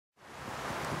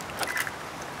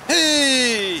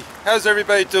How's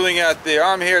everybody doing out there?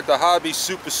 I'm here at the Hobby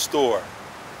Superstore,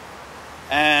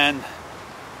 and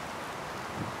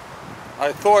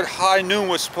I thought high noon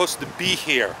was supposed to be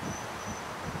here.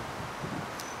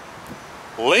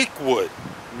 Lakewood,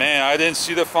 man, I didn't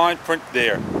see the fine print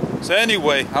there. So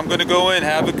anyway, I'm gonna go in,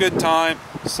 have a good time.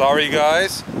 Sorry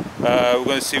guys, we're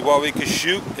gonna see what we can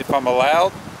shoot if I'm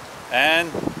allowed,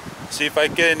 and see if I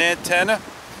can get an antenna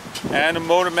and a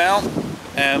motor mount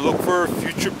and look for a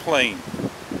future plane.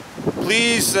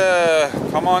 Please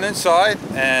come on inside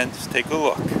and take a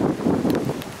look.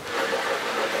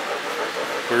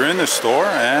 We're in the store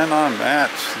and I'm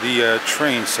at the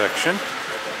train section,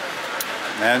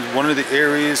 and one of the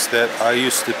areas that I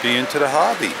used to be into the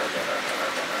hobby.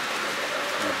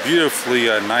 Beautifully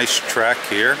nice track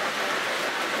here.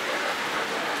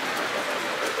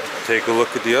 Take a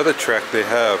look at the other track they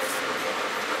have.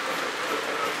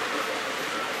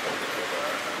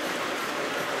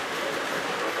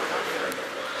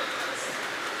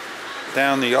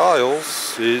 Down the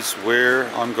aisles is where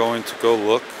I'm going to go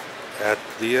look at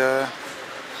the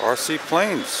RC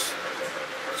planes.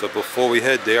 So before we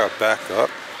head there, I'll back up,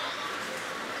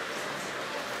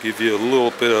 give you a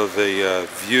little bit of a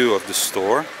view of the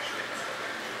store.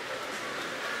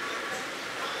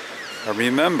 Now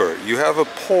remember, you have a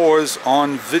pause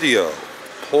on video.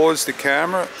 Pause the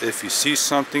camera if you see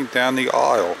something down the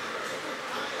aisle.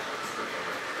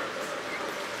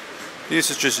 These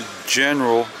are just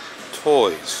general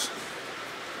toys.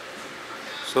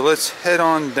 So let's head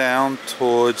on down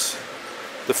towards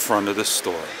the front of the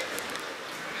store.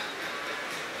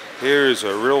 Here is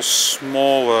a real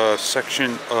small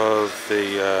section of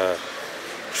the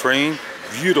train.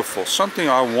 Beautiful. Something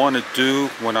I want to do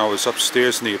when I was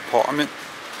upstairs in the apartment.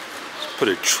 Just put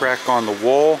a track on the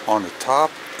wall on the top,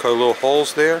 cut little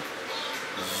holes there.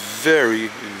 Very,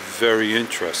 very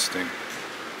interesting.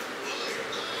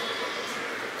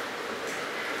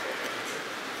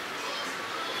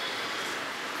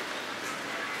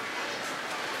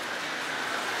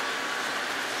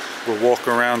 We'll walk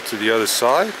around to the other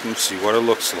side and see what it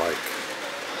looks like.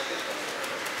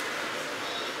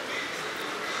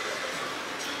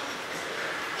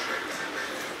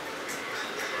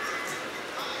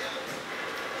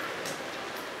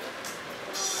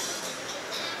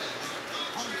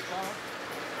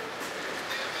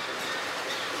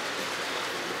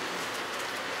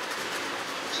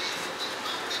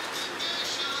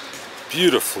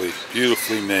 Beautifully,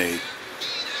 beautifully made.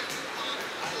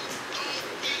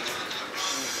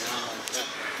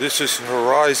 This is a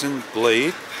Horizon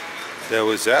blade that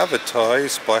was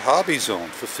advertised by Hobbies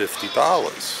for $50.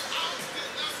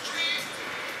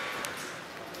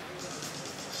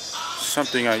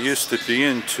 Something I used to be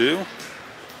into,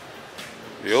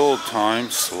 the old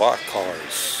time slot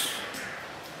cars.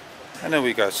 And then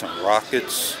we got some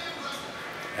rockets,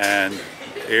 and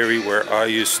the area where I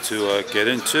used to get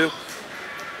into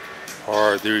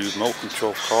are the remote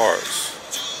control cars.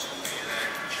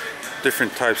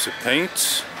 Different types of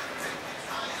paints,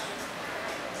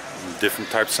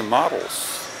 different types of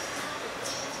models.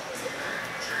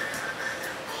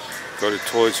 Go to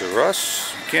Toys R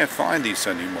Us, you can't find these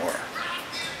anymore.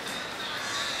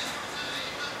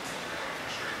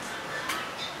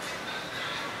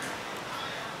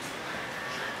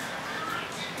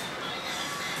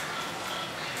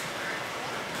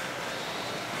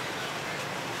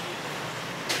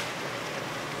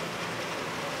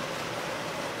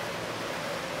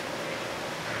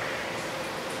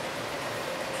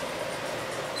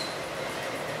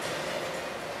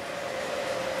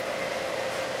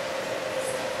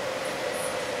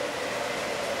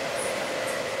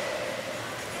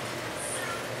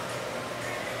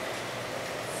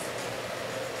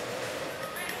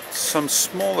 Some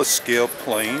smaller scale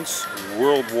planes,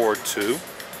 World War II.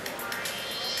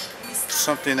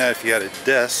 Something that if you had a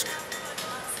desk.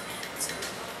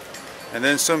 And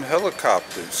then some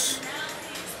helicopters.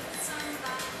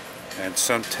 And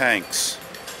some tanks.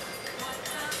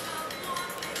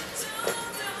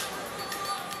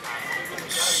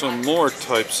 Some more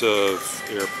types of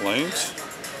airplanes.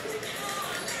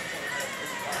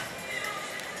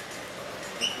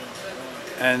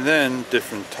 And then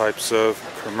different types of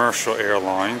commercial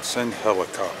airlines and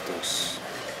helicopters.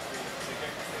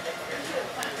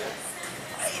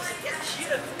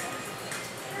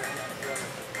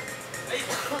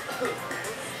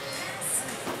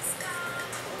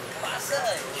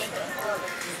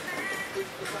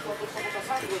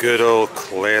 The good old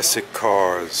classic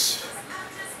cars.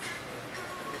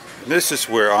 And this is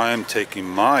where I am taking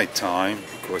my time,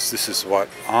 because this is what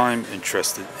I'm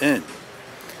interested in.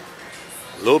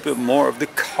 A little bit more of the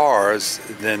cars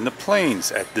than the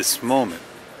planes at this moment.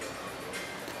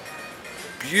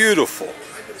 beautiful,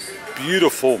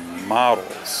 beautiful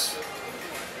models.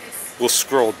 We'll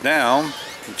scroll down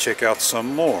and check out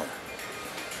some more.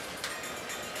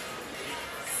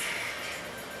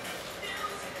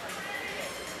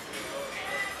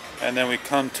 And then we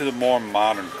come to the more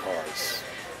modern cars.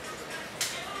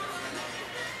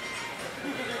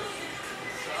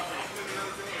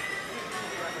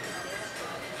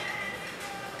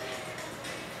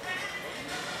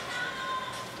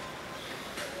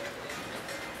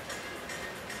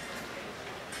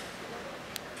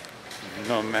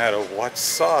 No matter what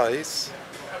size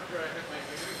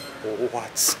or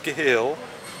what scale,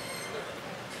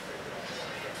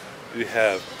 you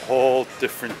have all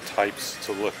different types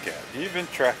to look at, even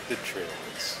tractor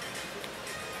trailers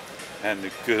and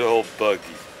the good old buggy,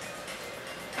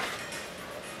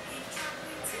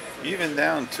 even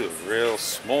down to a real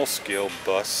small scale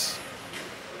bus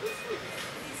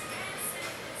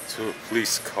to a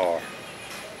police car.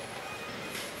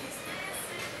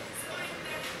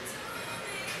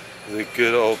 The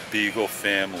good old Beagle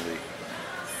family.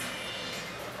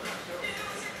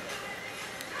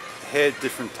 Had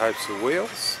different types of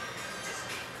wheels,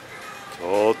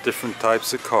 all different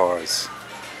types of cars.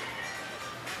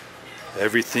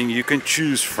 Everything you can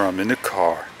choose from in the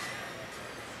car.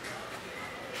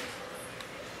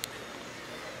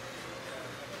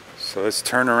 So let's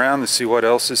turn around and see what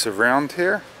else is around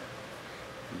here.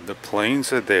 The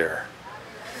planes are there.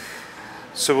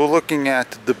 So we're looking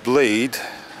at the Blade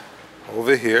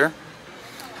over here,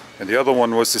 and the other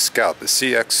one was the Scout, the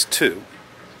CX2.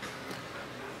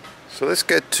 So let's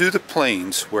get to the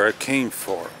planes where I came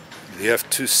for. The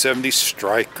F-270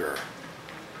 Striker,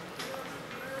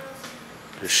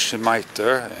 the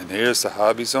Schmeiter, and here's the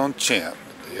Hobbies own champ,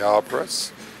 the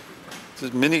Abras,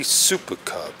 the Mini Super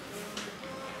Cub,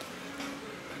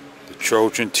 the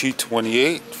Trojan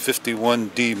T28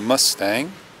 51D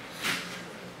Mustang,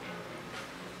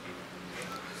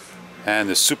 and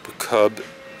the Super Cub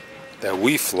that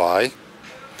we fly,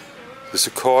 the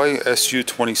Sukhoi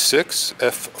Su-26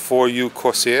 F4U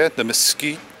Corsair, the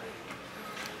Mesquite,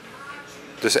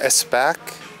 the S-Back,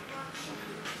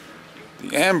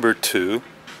 the Amber 2,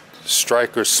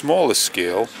 Striker smaller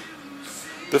scale,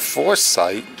 the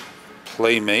Foresight,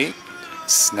 Playmate,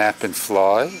 Snap and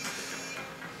Fly,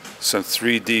 some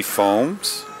 3D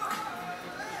foams,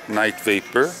 Night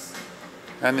Vapor,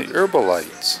 and the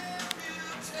Herbalites.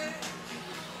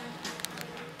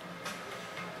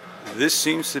 This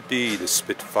seems to be the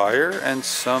Spitfire and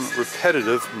some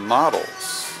repetitive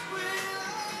models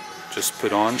just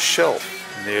put on shelf.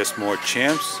 And there's more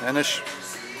champs and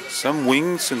some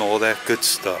wings and all that good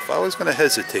stuff. I was going to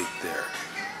hesitate there.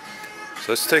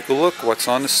 So let's take a look what's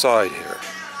on the side here.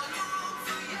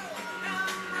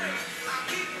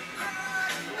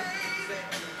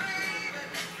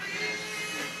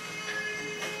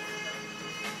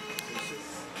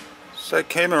 So I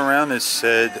came around and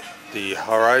said the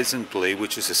Horizon Blade,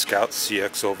 which is a Scout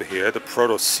CX over here, the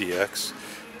Proto CX,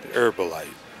 the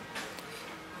Herbalite.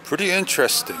 Pretty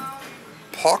interesting.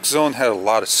 Park Zone had a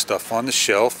lot of stuff on the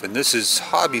shelf, and this is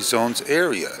Hobby Zone's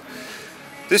area.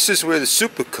 This is where the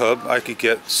Super Cub, I could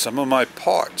get some of my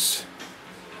parts.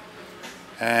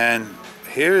 And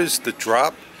here's the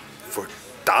drop for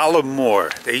 $1 more,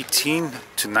 $18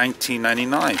 to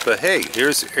 $19.99. But hey,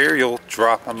 here's Aerial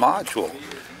Drop a Module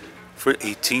for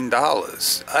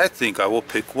 $18. I think I will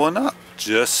pick one up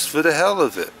just for the hell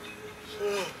of it.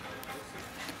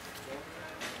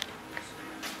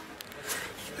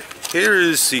 Here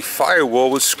is the firewall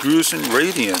with screws and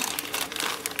radiant.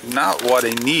 Not what I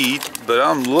need, but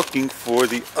I'm looking for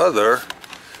the other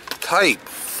type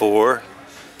for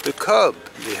the Cub.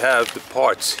 They have the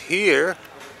parts here,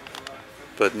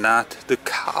 but not the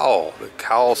cowl. The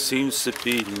cowl seems to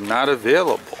be not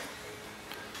available.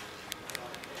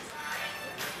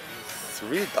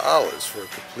 $3 for a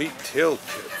complete tail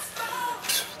kit.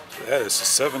 That is a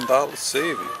 $7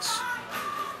 savings.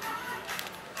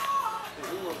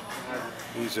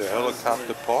 These are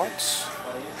helicopter parts.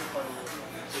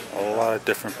 A lot of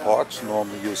different parts.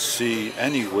 Normally you'll see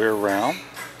anywhere around.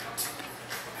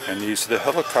 And these are the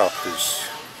helicopters.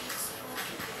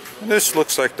 And this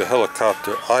looks like the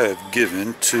helicopter I have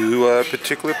given to a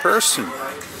particular person.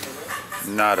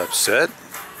 Not upset.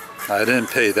 I didn't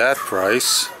pay that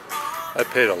price. I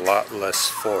paid a lot less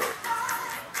for it.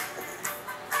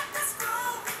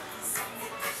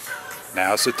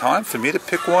 Now's the time for me to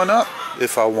pick one up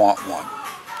if I want one.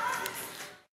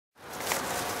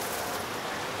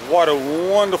 What a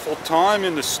wonderful time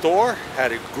in the store.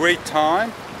 Had a great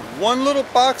time. One little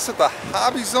box of the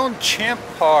Hobby Zone Champ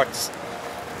parts.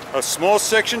 A small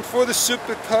section for the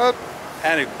Super Cub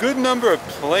and a good number of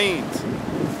planes.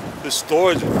 The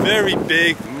store is very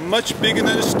big, much bigger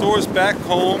than the stores back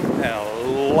home, and a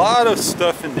lot of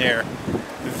stuff in there.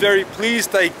 Very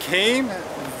pleased I came,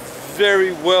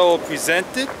 very well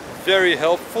presented, very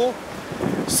helpful.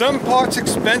 Some parts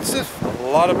expensive, a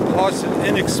lot of parts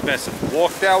inexpensive.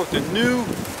 Walked out with the new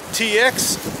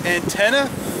TX antenna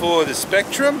for the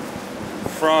Spectrum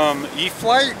from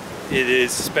E-Flight. It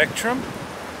is Spectrum.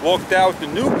 Walked out with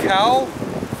the new cowl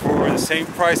for the same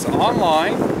price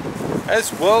online,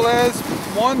 as well as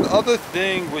one other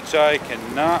thing which I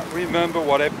cannot remember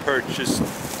what I purchased.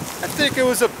 I think it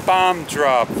was a bomb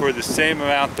drop for the same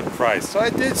amount of price. So I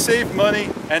did save money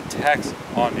and tax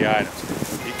on the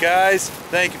items. You guys,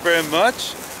 thank you very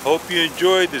much. Hope you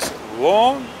enjoyed this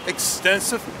long,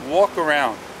 extensive walk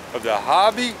around of the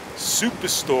Hobby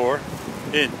Superstore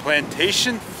in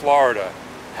Plantation, Florida.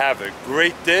 Have a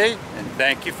great day, and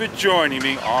thank you for joining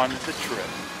me on the trip.